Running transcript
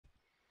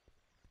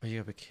Are you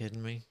ever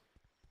kidding me?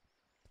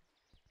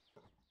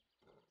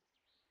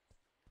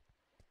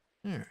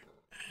 Alright.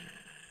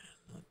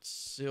 Let's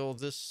seal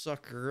this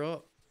sucker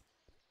up.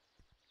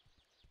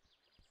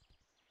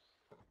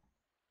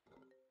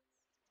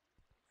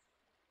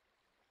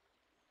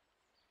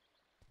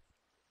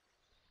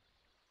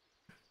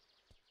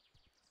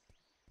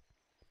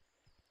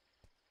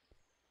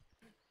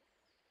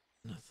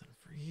 Nothing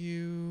for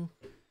you.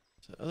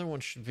 So the other one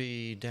should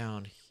be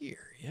down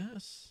here,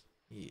 yes?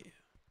 Yeah.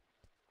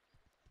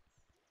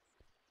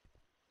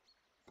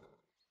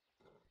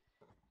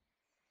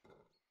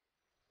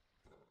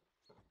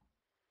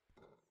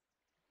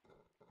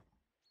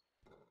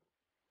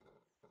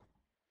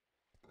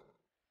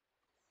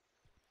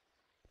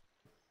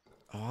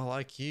 Oh, I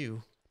like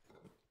you.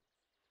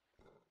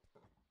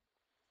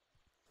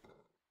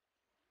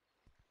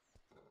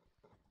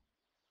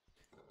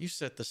 You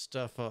set the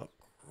stuff up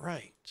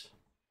great.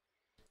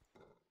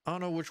 I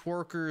don't know which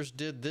workers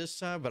did this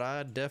side, but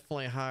I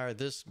definitely hire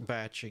this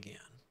batch again.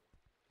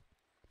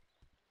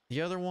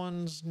 The other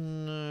ones,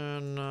 no,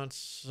 not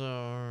so.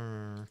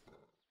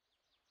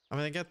 I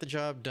mean, they got the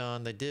job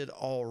done. They did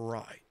all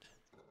right.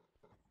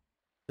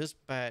 This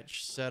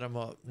batch set them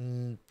up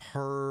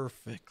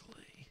perfectly.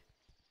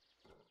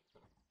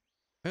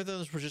 Maybe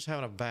those were just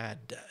having a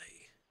bad day.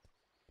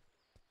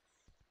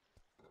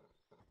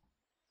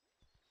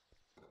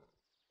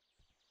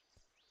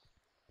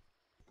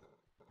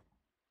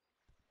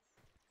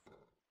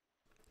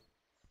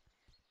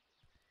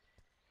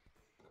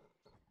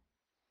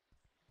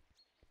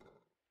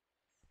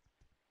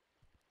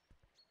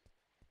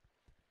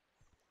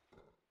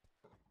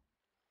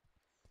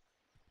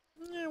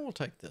 Yeah, we'll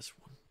take this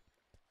one.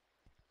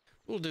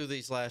 We'll do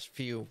these last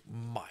few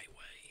my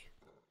way.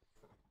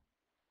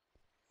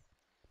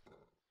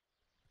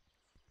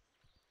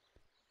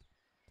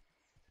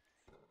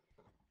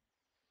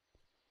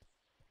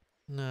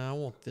 No, I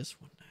want this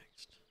one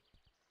next.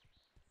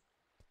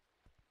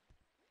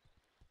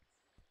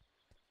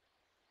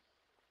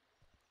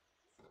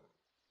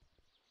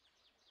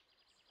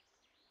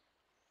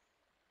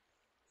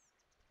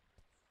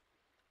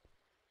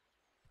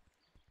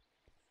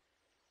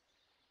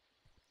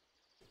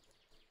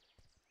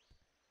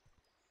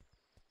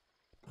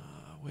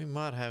 We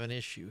might have an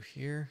issue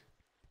here.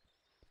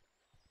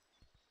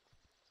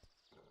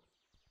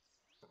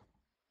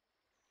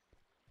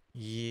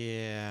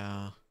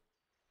 Yeah.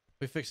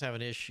 We fix have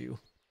an issue.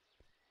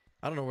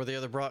 I don't know where the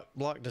other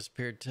block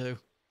disappeared to.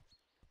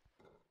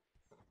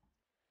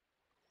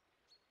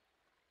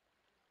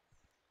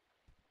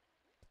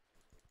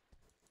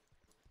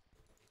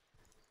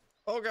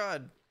 Oh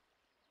God.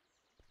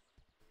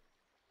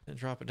 Didn't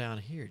drop it down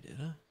here, did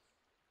I?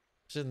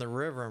 It's in the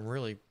river. I'm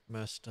really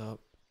messed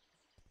up.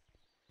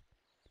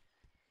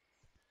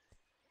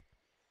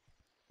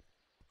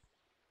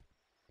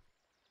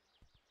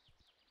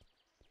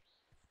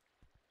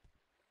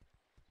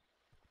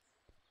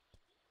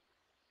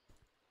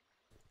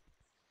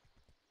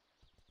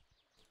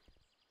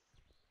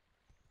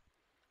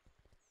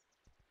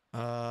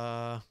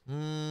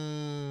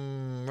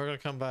 We're gonna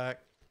come back.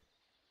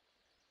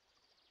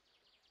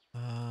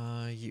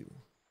 You.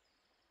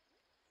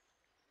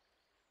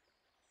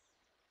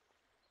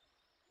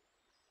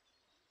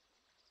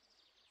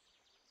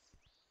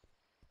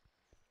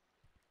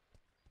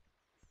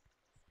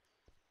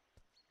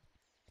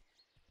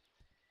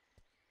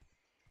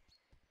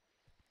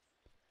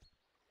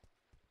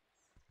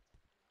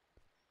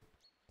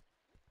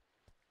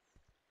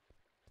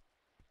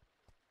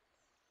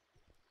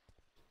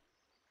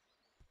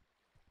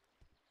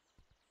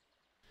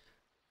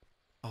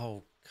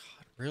 Oh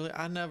God, really?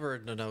 I never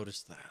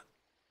noticed that.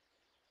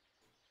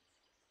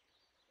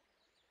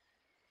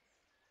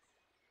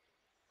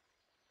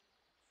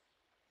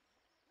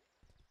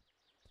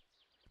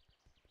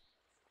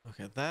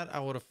 Okay, that I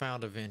would have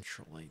found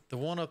eventually. The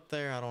one up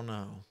there, I don't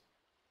know.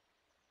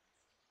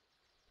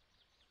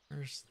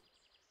 There's...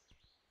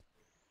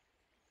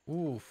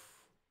 Oof.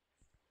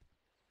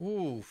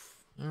 Oof.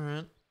 All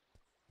right.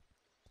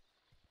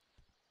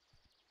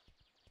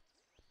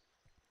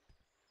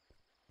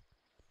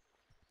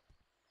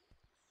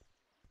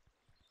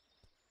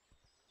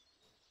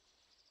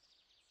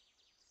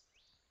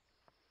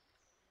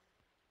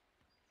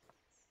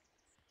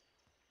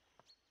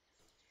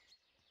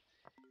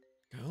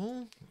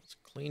 Go. Let's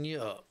clean you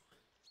up.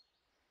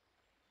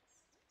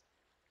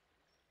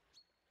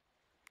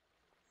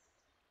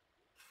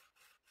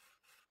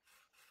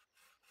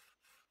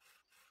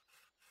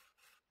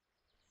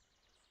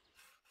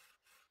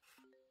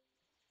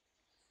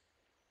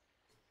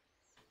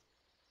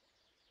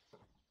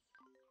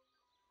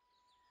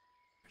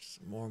 There's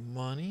some more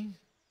money.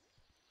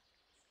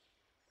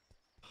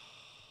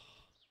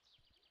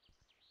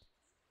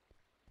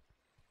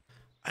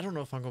 I don't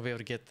know if I'm gonna be able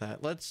to get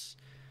that. Let's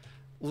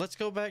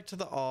go back to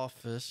the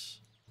office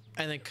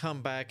and then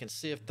come back and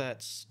see if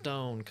that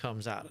stone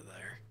comes out of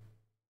there.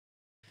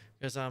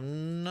 Because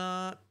I'm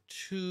not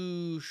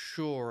too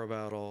sure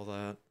about all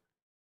that.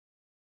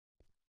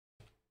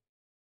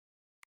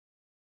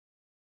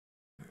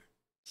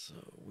 So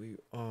we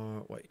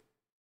are, wait.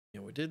 Yeah,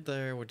 we did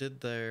there, we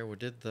did there, we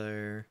did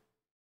there.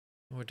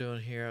 What we're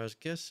doing here, I was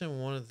guessing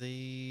one of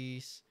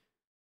these.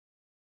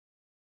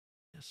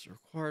 Yes,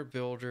 required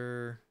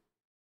builder.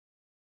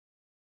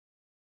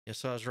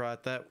 Yes, I was right.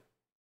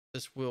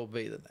 This will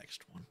be the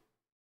next one.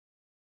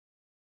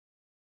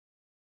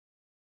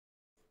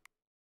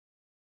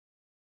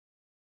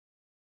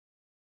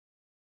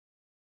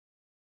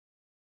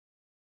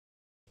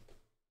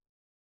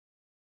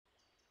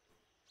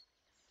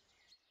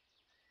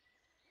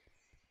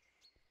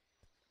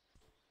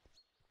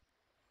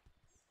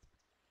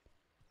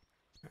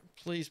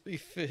 Please be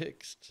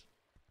fixed.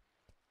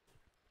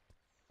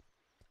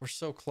 We're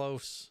so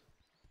close.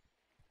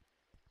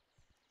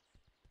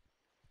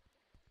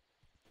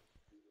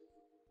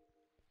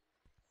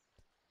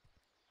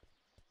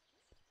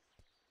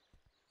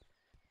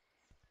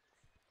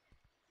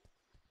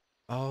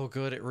 Oh,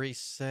 good. It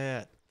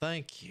reset.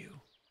 Thank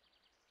you.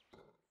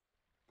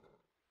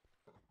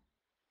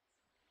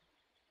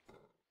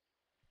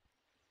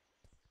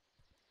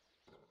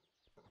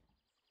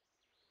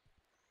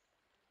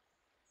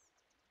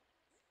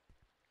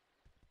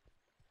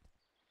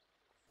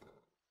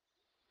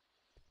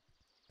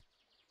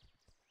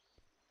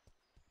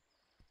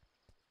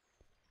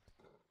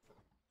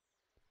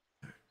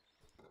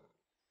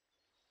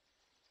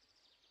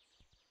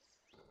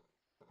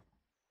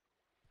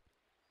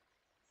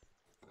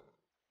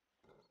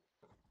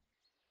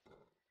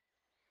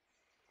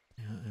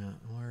 Yeah,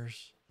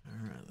 where's...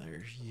 All right,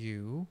 there's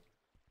you.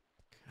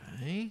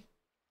 Okay.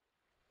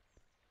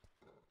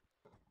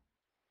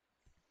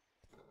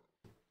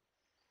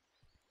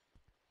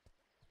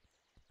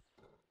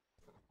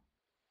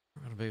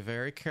 We're going to be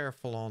very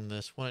careful on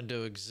this one and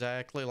do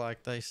exactly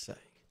like they say.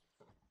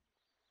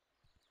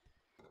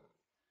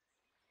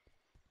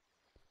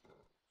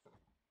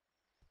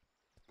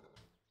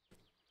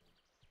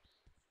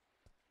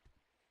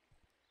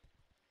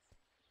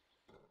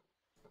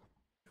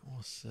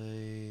 We'll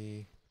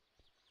see.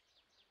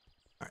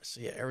 All right,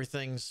 so yeah,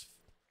 everything's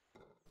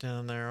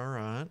down there. All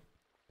right.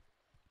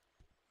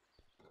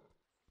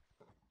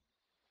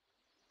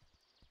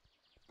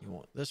 You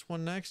want this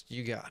one next?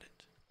 You got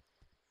it.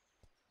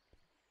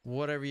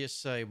 Whatever you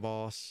say,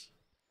 boss.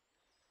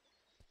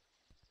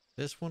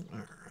 This one?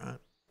 All right.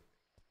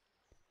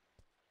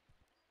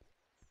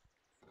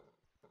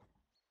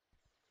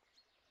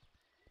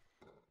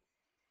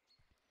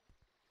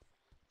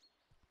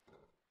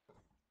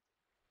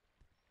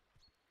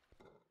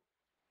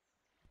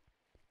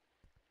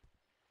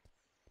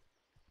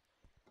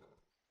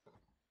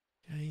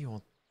 Okay, you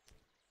want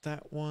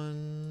that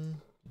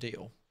one?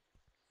 Deal.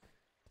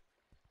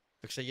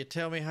 So you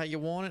tell me how you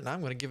want it, and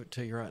I'm going to give it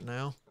to you right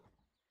now.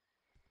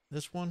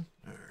 This one?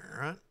 All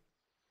right.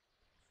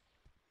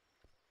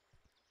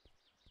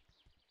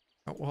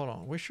 Oh, hold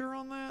on. We sure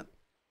on that?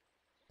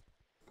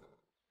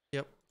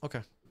 Yep.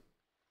 Okay.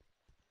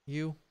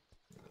 You.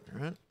 All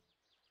right.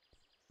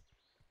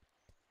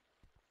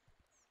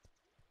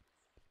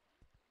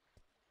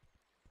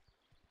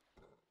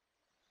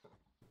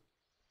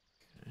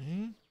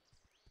 Okay.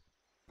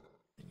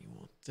 And you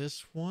want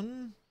this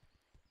one?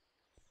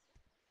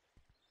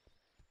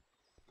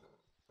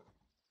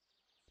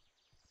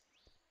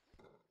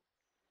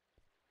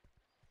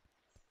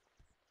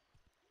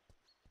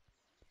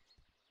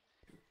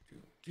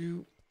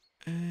 Do,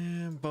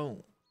 and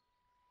boom.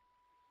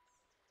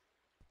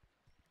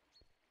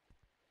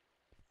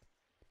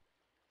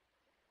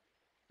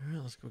 All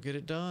right, let's go get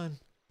it done.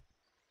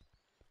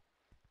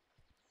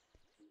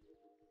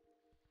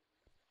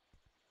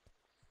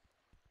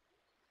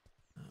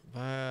 Not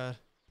bad.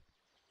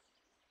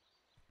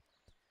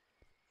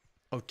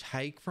 Oh,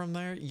 take from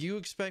there? You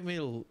expect me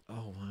to...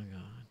 Oh, my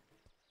God.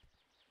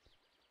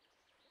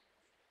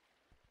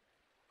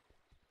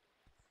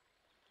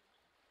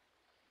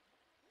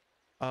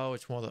 Oh,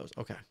 it's one of those.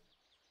 Okay.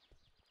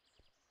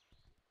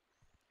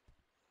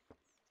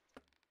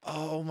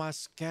 Oh, my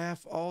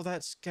all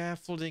that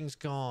scaffolding's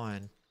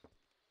gone.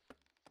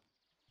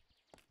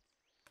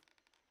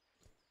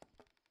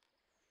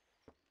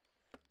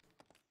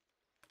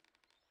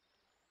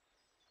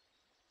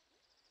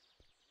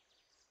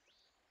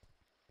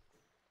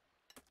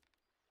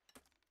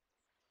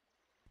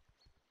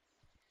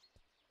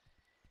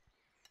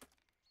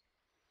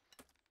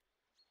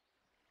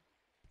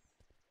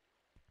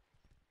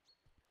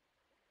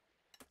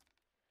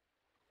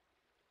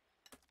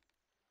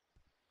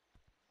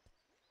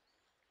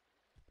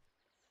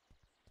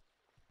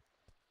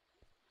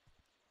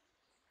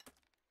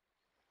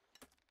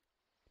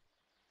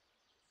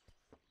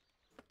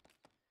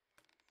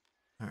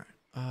 All right.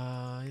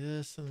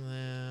 This and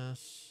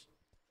this.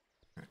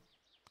 All right.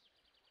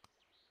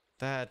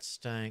 That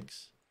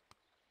stinks.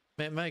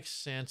 It makes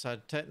sense. I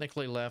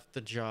technically left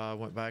the job,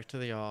 went back to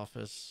the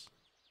office.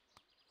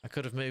 I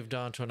could have moved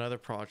on to another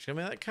project. I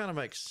mean, that kind of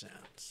makes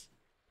sense.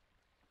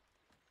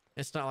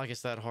 It's not like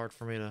it's that hard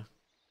for me to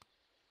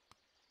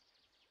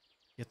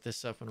get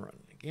this up and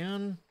running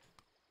again.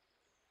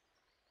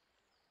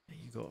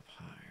 You go up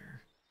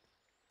higher.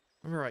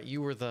 Remember, right?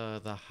 You were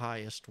the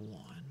highest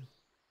one.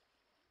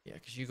 Yeah,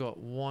 because you got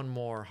one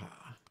more high.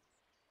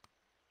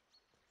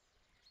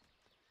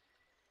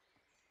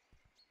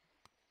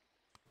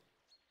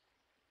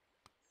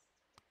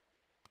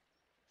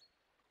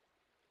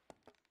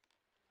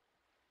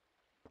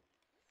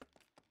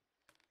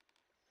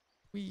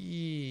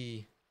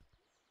 Whee!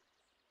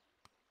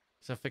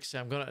 So fix it.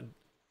 I'm gonna,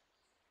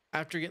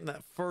 after getting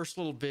that first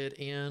little bit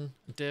in,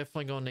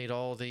 definitely gonna need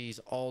all these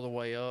all the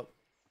way up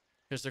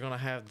because they're gonna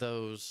have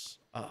those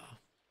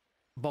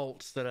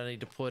bolts that I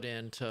need to put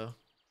in to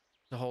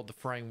hold the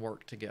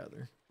framework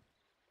together.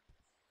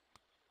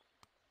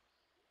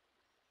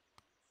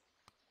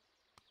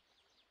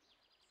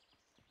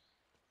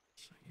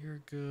 So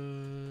you're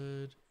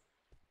good.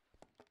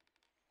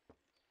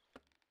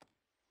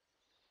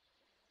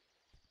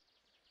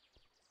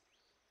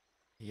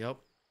 Yep.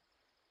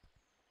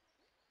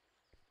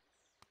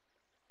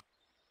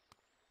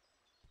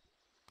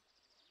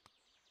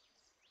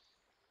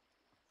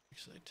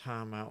 Actually,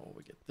 time out while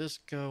we get this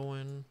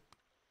going.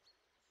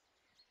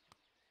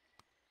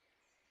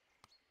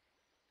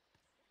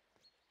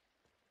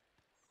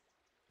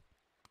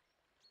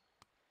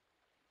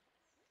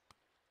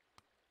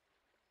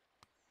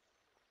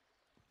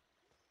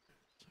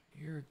 So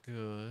you're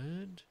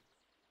good.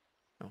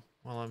 Oh,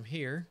 while I'm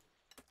here.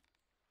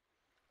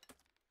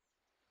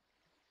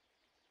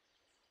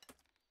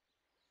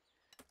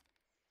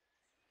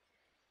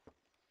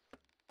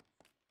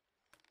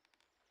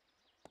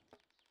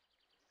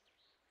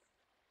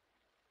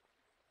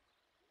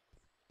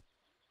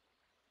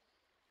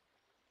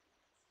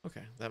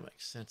 Okay, that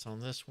makes sense on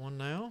this one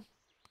now.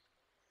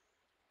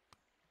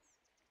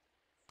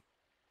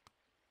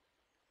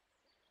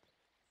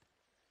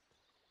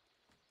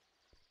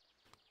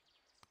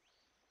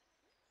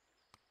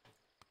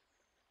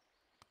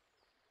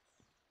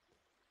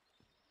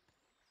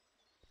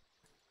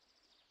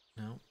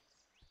 No.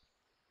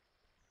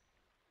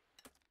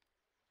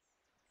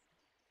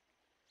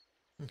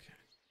 Okay.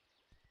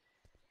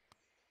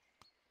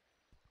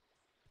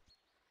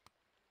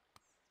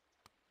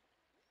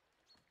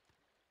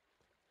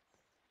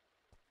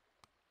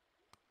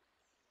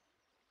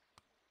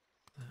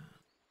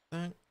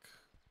 Think.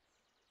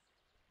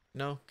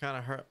 No, kind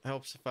of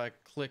helps if I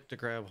click to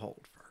grab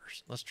hold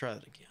first. Let's try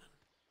that again.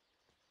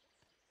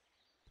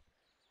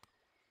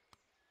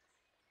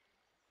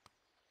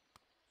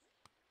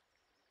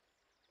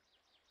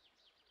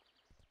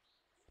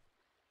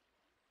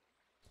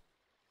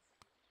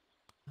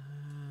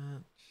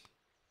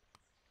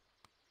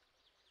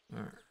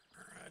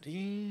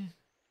 Alrighty.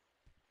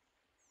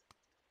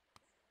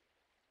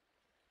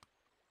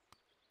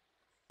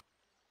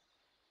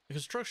 The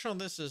construction on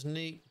this is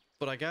neat,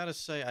 but I gotta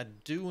say I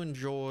do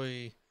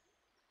enjoy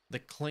the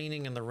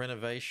cleaning and the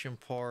renovation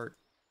part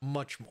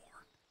much more.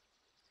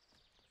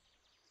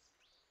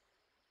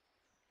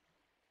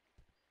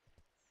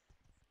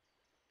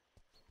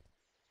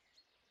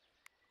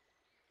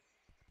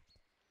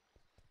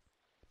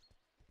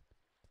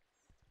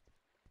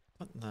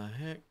 What in the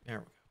heck? There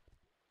we go.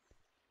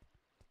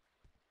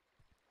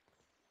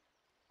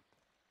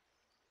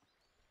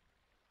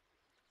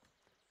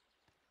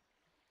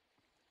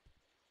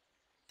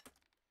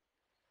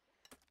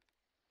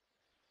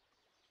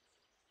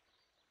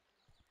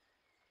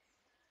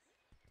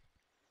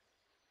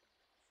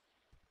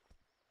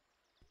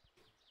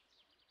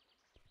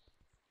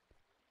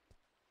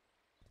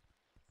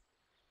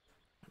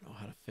 I know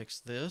how to fix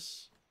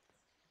this.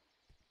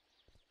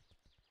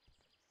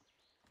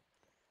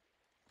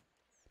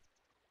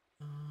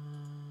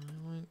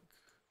 Link.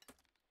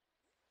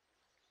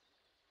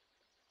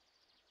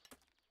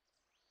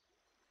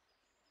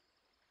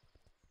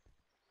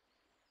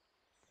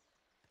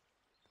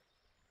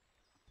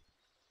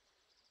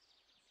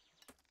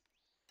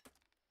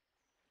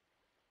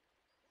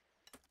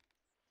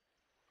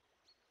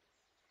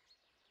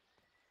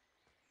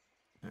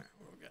 All right,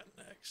 what we got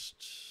next?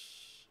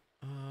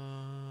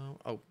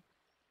 Oh.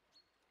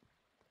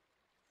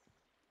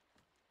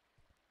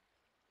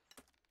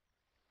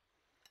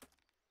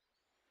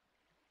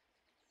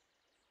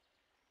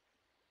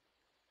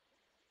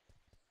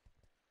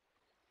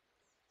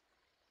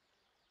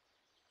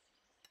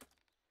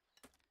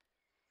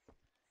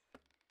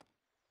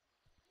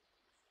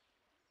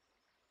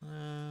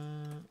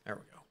 There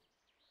we go.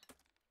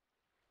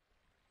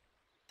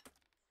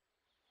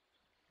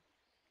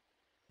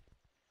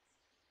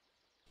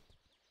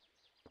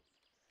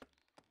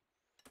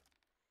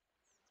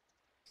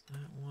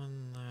 That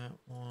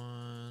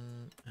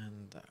one,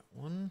 and that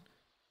one.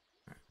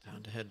 All right,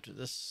 time to head to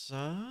this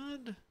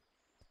side.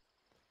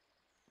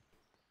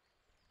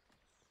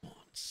 1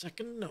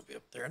 second, I'll be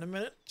up there in a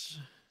minute.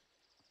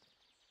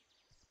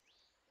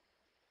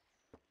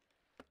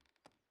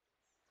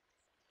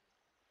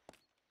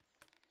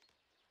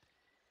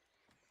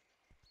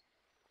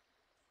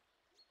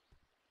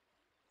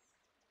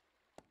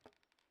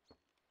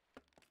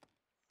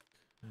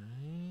 Okay,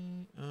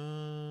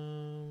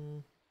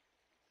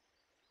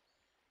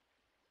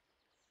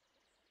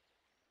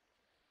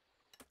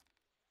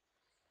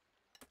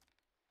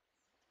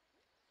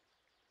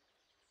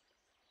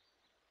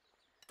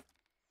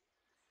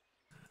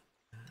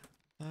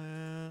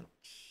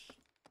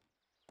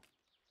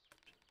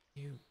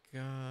 You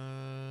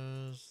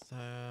guys,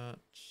 that.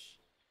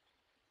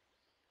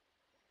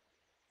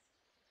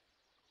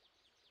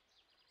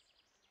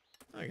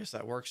 I guess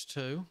that works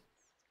too.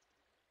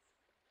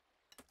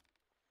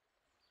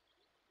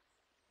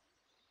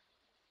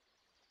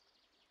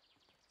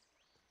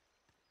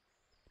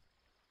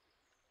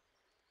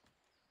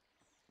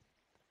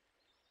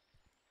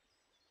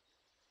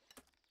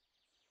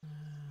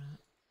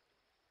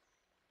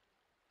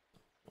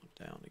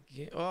 Down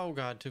again. Oh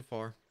god, too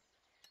far.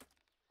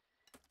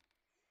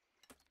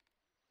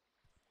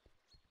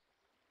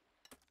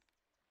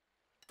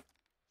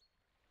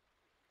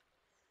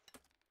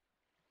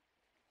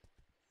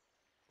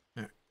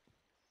 All right.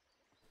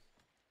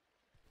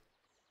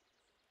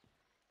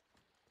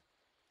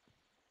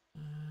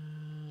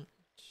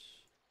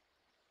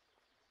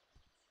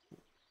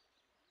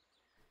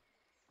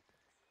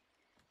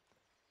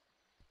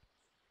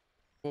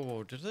 Whoa,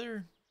 whoa, did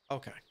there?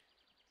 Okay.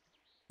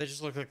 They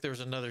just looked like there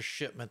was another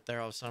shipment there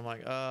all of a sudden. I'm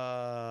like,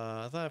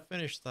 I thought I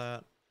finished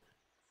that.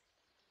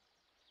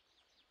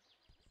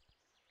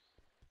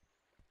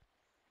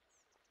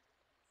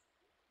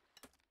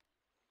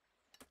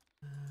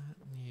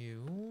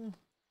 You.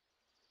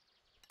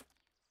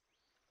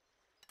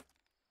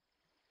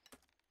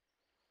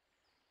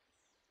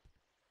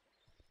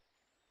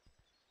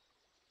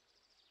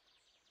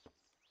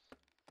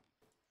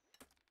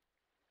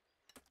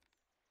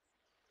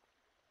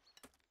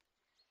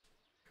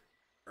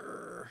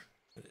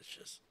 It's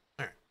just.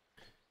 All right.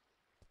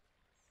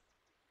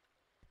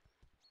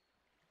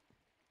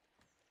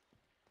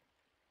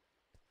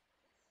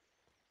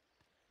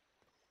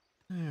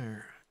 All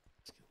right.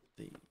 Let's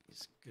get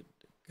these good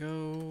to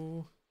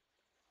go.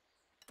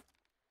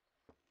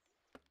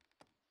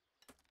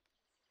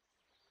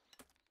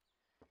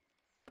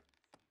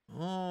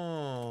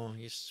 Oh,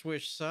 you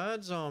switched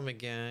sides on me,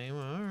 game.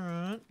 All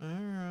right, all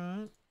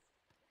right.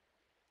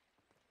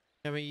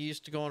 I mean, you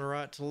used to going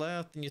right to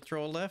left, and you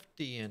throw a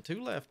lefty in, two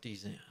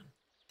lefties in.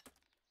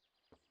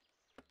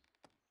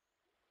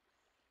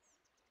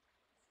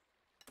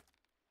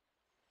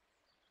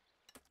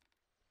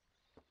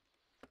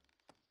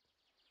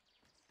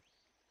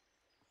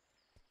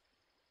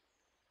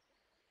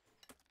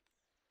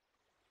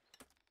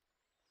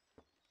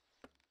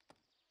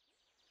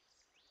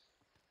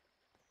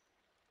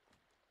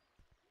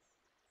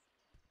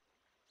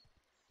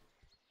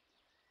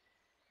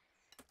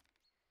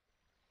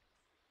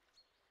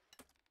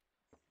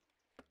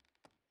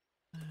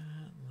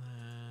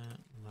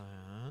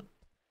 That.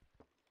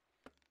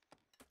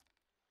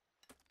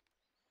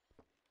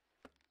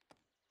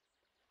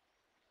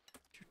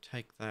 You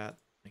take that.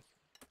 Thank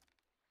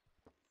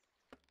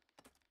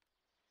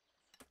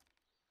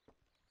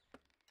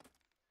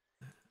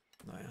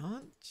you.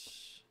 That.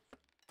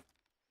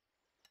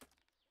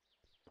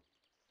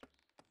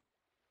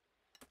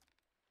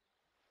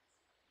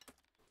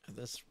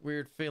 This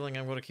weird feeling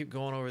I'm going to keep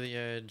going over the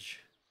edge.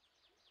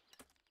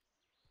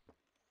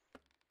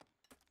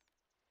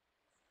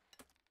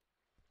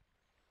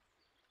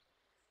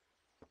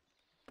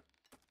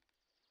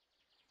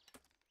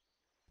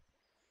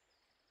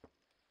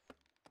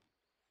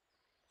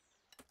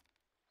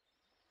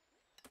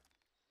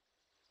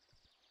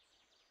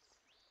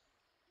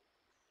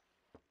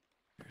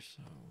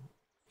 So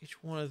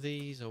each one of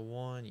these a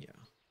one, yeah.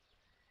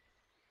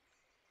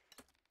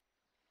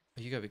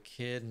 You gotta be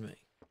kidding me.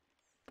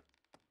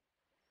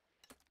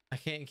 I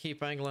can't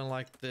keep angling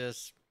like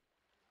this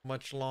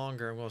much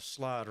longer. I'm gonna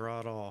slide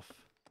right off.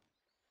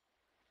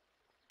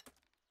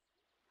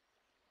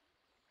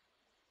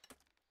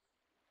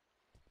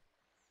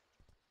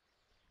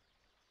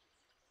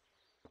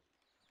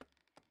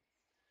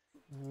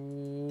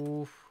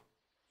 Oof.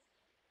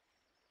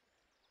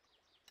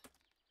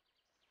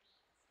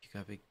 You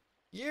gotta be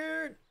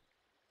geared.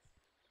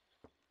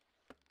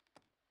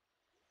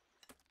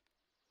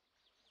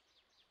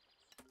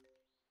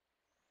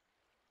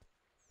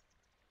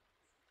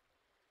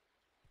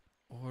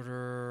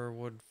 Order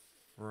wood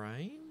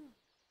frame.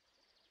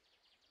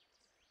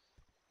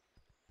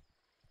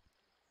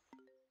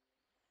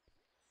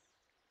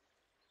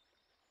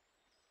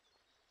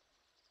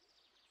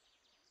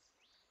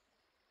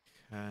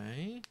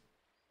 Okay.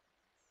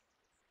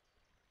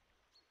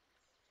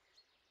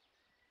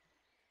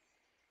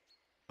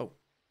 Oh,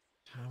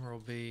 timer will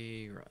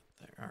be right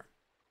there. All right.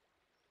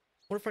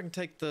 What if I can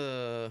take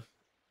the?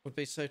 Would it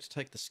be safe to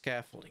take the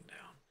scaffolding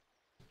down?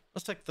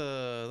 Let's take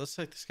the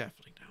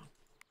scaffolding down.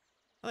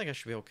 I think I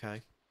should be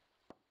okay.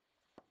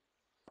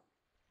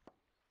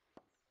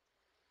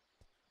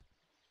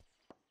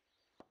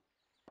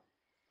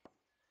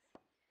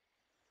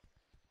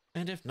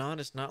 And if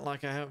not, it's not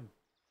like I have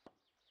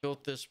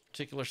built this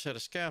particular set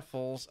of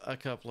scaffolds a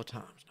couple of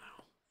times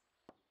now.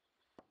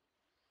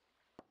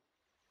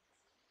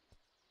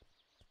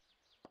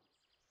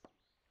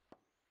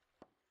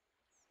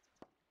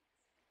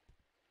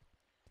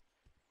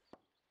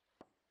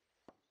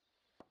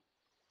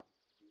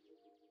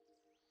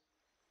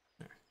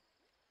 There.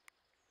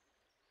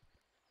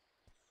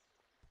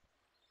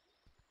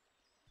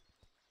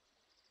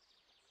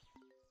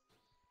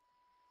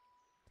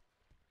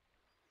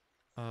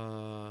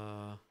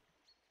 Oh.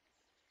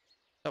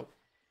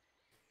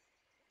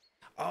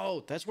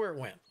 Oh, that's where it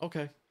went.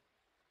 Okay.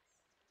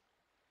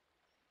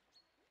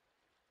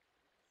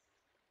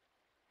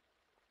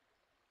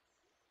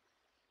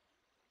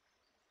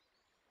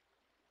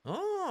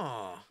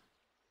 Oh.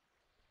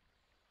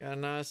 Got a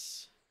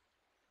nice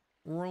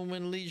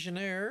Roman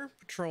legionnaire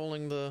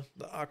patrolling the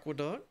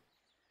aqueduct.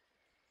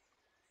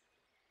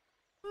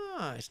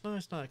 Nice,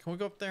 nice, nice. Can we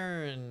go up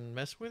there and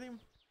mess with him?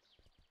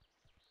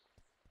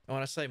 And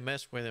when I say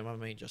mess with him, I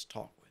mean just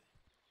talk with him.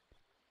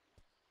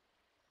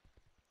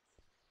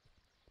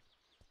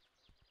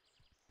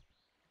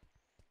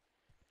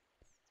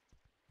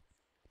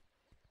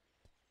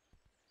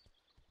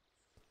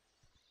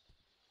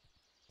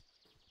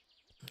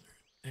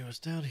 It was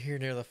down here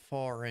near the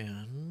far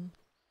end.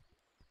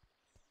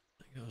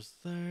 It goes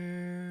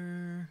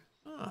there.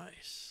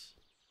 Nice.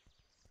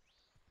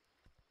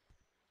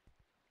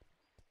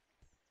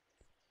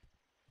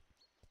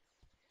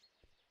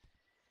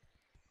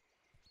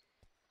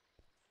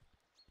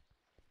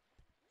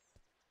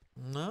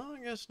 No,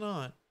 I guess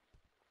not.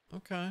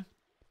 Okay.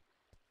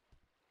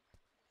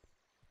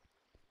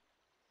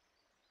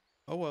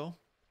 Oh well.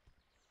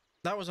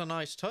 That was a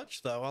nice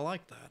touch, though. I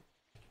like that.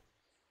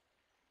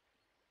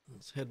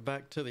 Let's head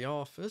back to the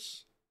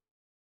office.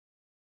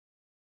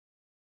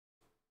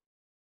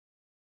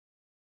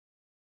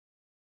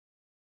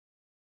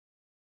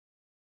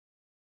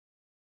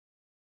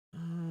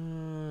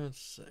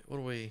 Let's see. What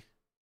do we...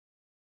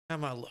 How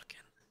am I looking?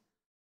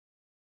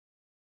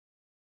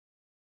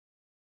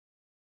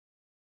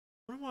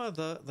 I wonder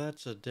why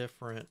that's a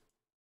different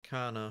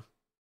kind of...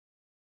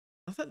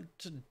 I thought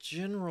to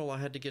general I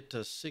had to get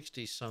to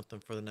 60 something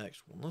for the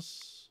next one.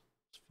 Let's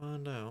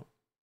find out.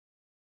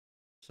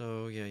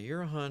 So yeah, you're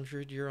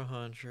 100, you're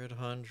 100,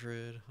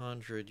 100,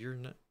 100. You're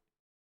not...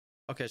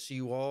 Okay, so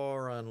you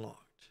are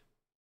unlocked.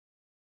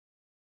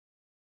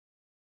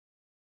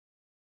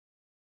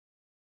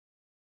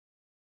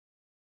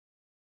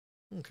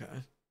 Okay.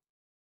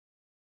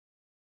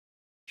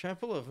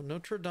 Chapel of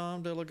Notre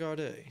Dame de la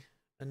Garde.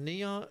 A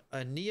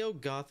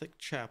neo-Gothic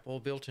chapel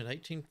built in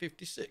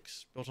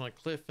 1856, built on a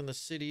cliff in the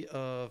city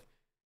of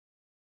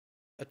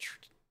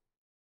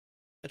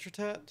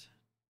Etretat,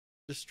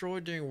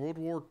 destroyed during World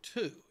War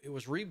II. It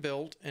was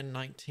rebuilt in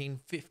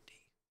 1950.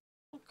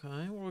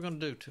 Okay, what are we going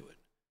to do to it?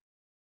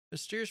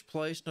 Mysterious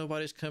place,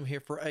 nobody's come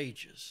here for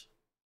ages.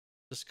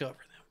 Discover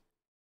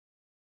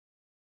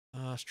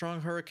them. A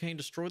strong hurricane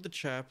destroyed the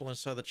chapel.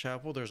 Inside the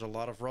chapel, there's a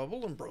lot of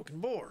rubble and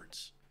broken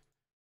boards.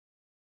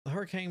 The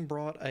hurricane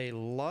brought a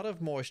lot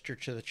of moisture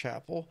to the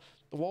chapel.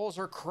 The walls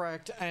are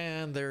cracked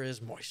and there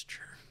is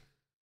moisture.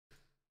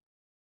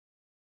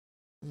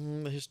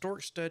 The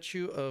historic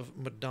statue of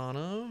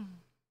Madonna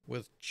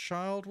with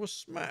child was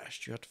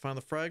smashed. You have to find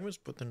the fragments,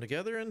 put them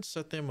together, and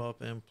set them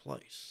up in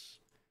place.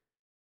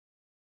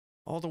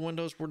 All the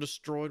windows were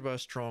destroyed by a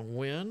strong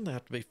wind. They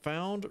have to be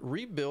found,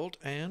 rebuilt,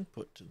 and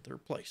put in their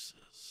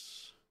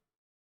places.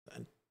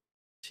 The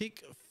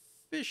antique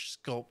fish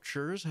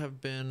sculptures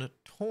have been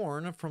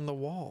torn from the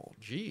wall.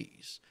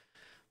 Jeez.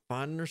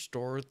 Find and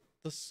restore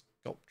the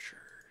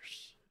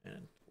sculptures.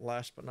 And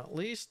last but not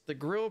least, the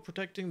grill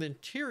protecting the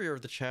interior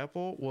of the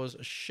chapel was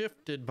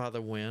shifted by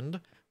the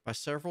wind by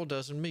several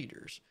dozen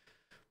meters.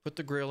 Put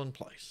the grill in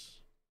place.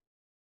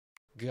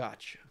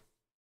 Gotcha.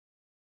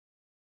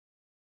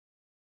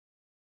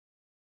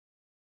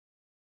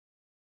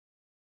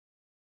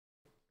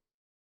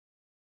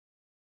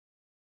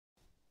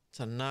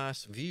 It's a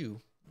nice view.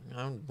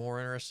 I'm more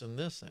interested in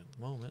this at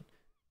the moment.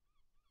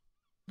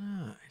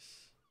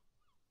 Nice.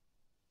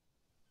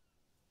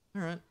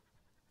 All right,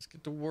 let's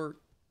get to work.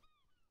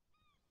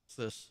 What's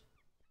this?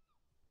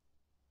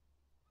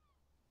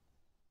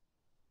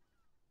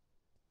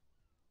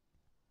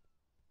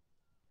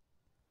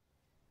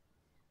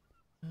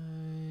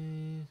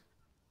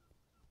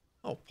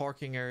 Oh,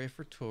 parking area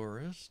for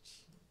tourists.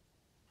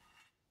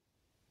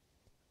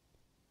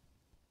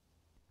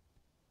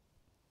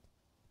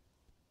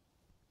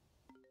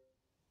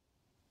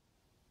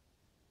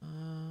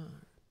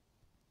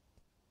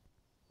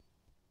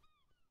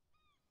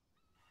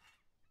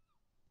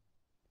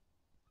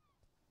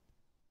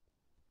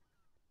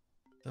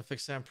 To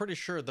fix that, I'm pretty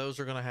sure those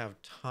are going to have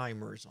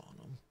timers on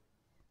them.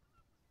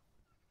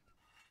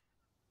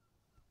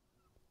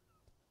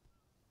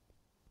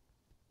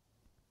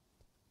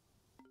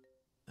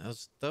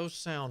 Those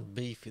sound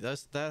beefy.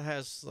 That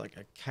has like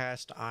a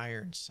cast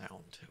iron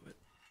sound to it.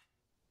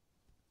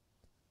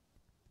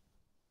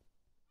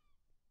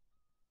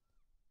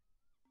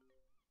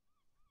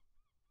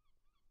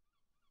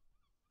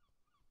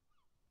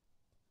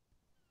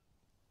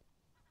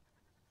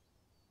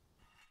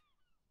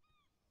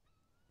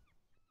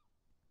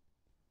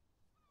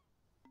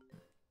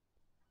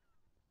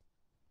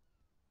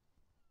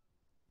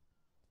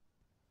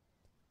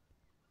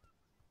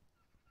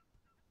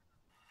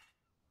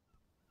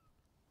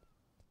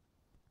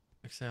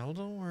 Like I say, hold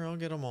on, where I'll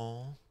get them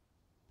all.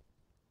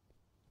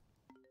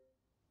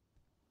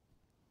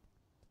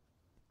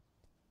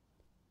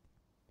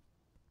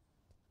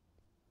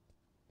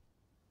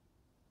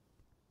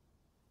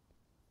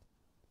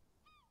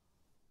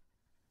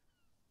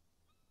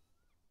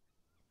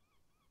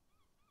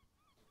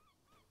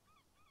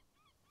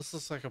 This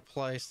looks like a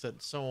place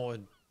that someone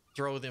would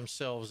throw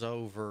themselves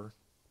over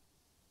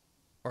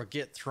or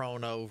get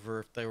thrown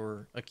over if they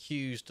were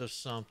accused of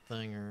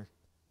something or...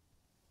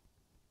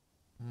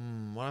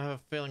 Well, I have a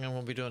feeling I'm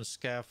going to be doing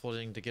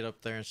scaffolding to get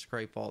up there and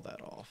scrape all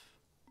that off.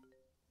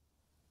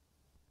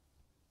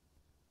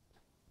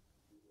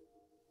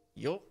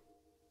 Yup.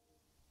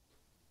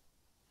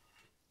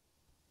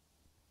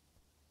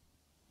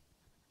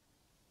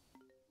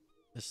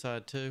 This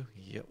side too?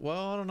 Yeah.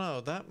 Well, I don't know.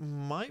 That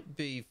might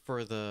be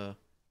for the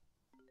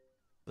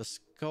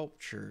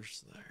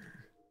sculptures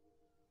there.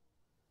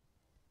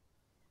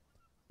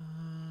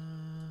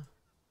 I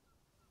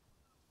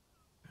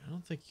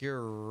don't think you're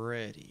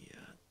ready yet.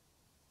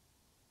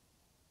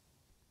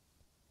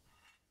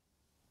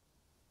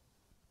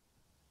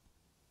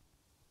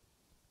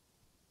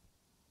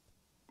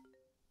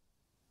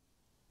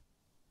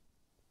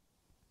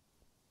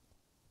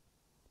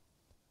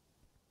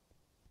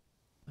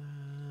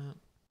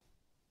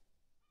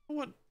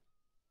 What?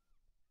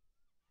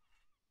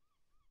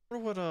 I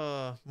wonder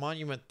what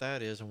monument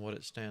that is and what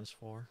it stands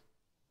for.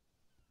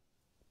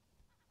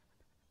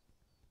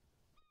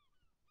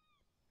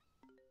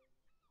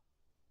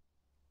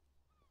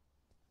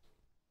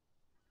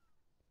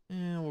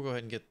 And we'll go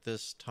ahead and get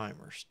this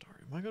timer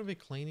started. Am I going to be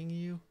cleaning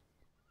you?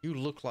 You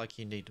look like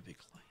you need to be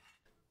cleaned.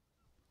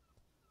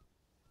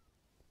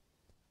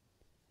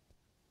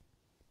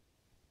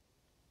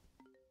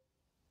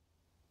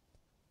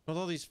 With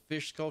all these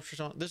fish sculptures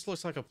on, this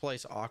looks like a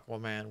place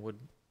Aquaman would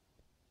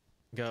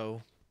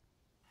go.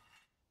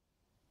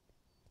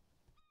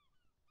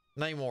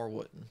 Namor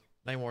wouldn't.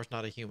 Namor's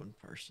not a human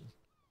person.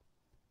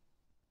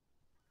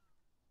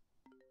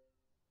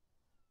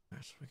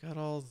 Alright, so we got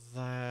all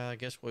that. I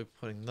guess we're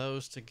putting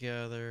those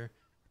together.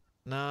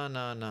 No.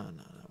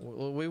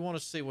 We want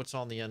to see what's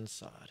on the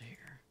inside here.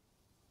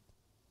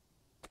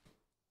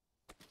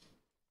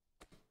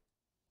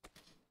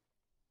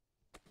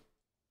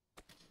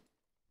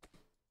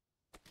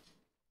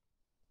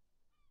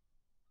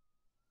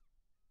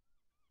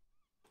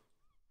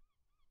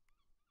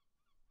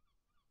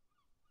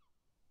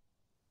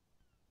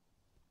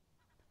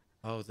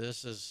 Oh,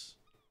 this is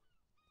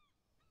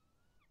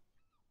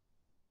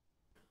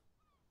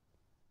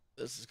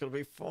gonna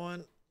be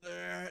fun.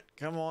 Alright,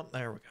 come on.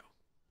 There we go.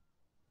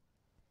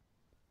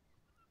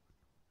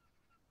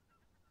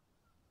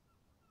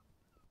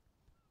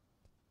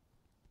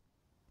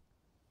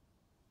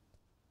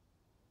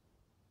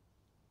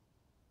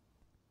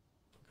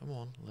 Come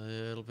on, a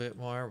little bit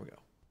more. There we go.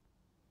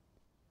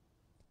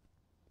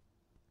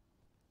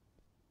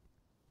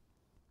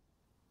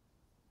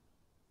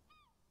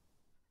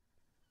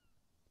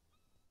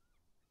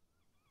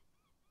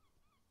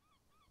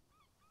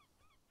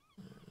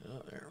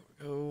 There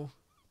we go.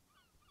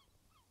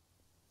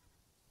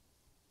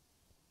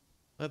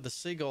 The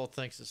seagull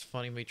thinks it's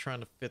funny me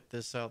trying to fit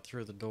this out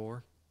through the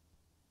door.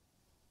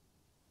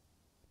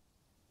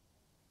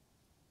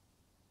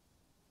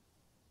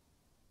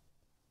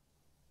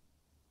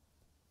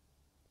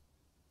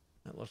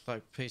 That looks like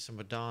a piece of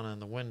Madonna in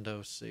the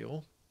window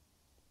sill.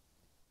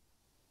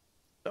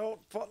 Don't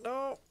fall,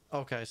 no.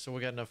 Okay, so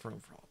we got enough room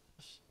for all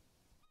this.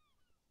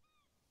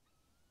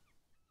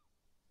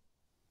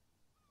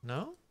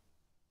 No?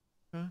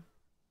 Okay.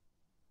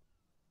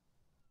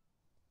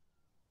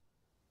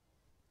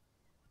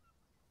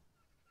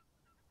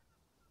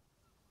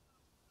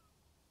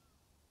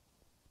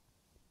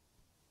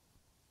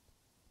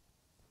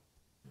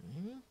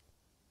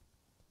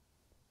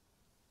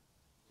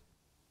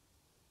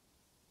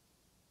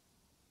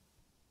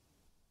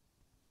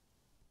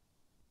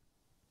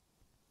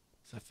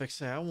 So if I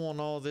say I want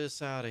all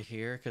this out of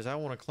here because I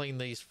want to clean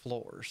these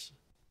floors.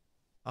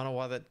 I don't know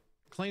why that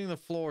cleaning the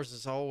floors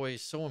is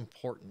always so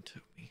important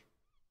to me.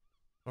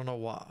 I don't know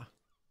why.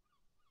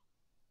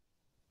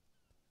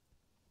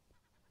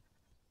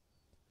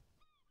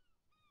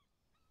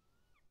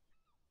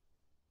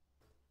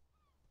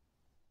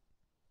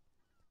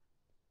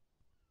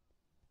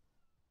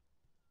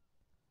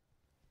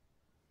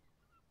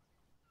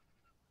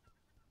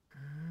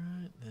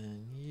 Alright,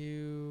 then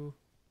you...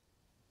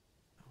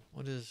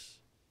 What is...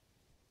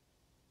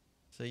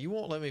 So you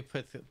won't let me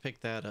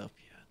pick that up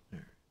yet.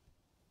 There.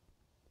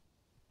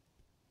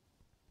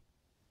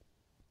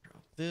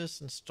 Drop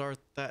this and start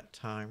that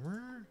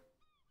timer.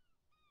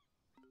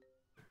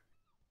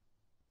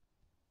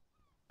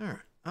 Alright,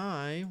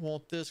 I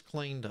want this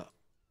cleaned up.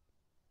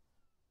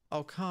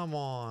 Oh, come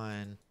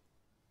on.